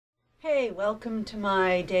Hey, welcome to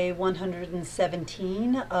my day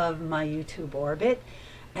 117 of my YouTube orbit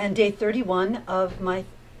and day 31 of my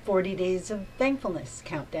 40 days of thankfulness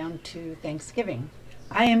countdown to Thanksgiving.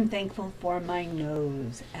 I am thankful for my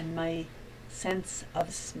nose and my sense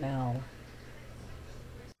of smell.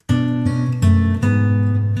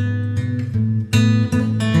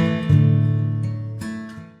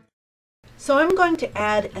 So I'm going to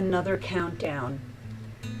add another countdown.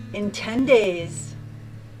 In 10 days,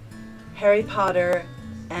 Harry Potter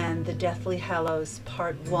and the Deathly Hallows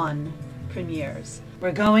Part 1 premieres.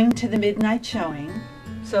 We're going to the midnight showing,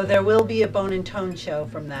 so there will be a Bone and Tone show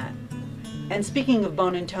from that. And speaking of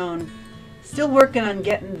Bone and Tone, still working on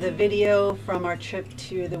getting the video from our trip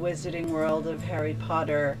to the Wizarding World of Harry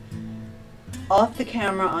Potter off the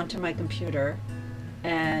camera onto my computer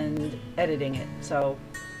and editing it, so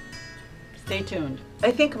stay tuned.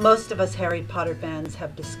 I think most of us Harry Potter fans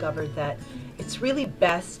have discovered that it's really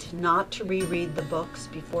best not to reread the books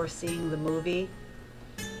before seeing the movie.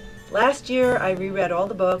 Last year I reread all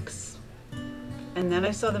the books and then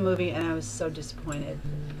I saw the movie and I was so disappointed.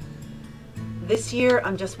 This year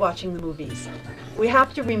I'm just watching the movies. We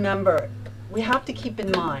have to remember, we have to keep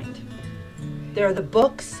in mind, there are the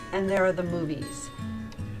books and there are the movies,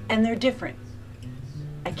 and they're different.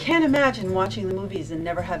 I can't imagine watching the movies and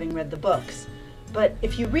never having read the books. But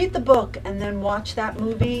if you read the book and then watch that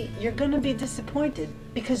movie, you're going to be disappointed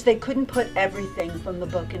because they couldn't put everything from the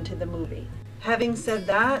book into the movie. Having said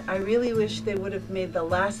that, I really wish they would have made the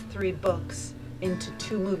last 3 books into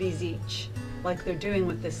 2 movies each, like they're doing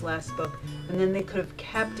with this last book, and then they could have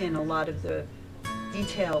kept in a lot of the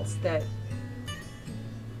details that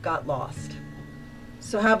got lost.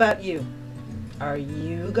 So how about you? Are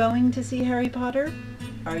you going to see Harry Potter?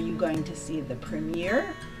 Are you going to see the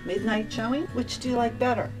premiere, midnight showing? Which do you like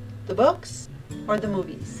better, the books or the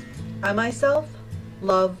movies? I myself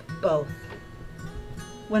love both.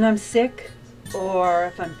 When I'm sick or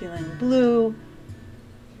if I'm feeling blue,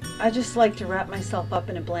 I just like to wrap myself up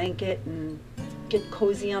in a blanket and get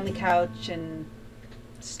cozy on the couch and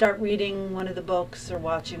start reading one of the books or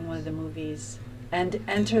watching one of the movies and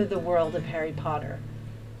enter the world of Harry Potter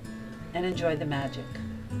and enjoy the magic.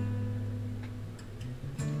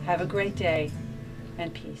 Have a great day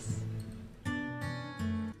and peace.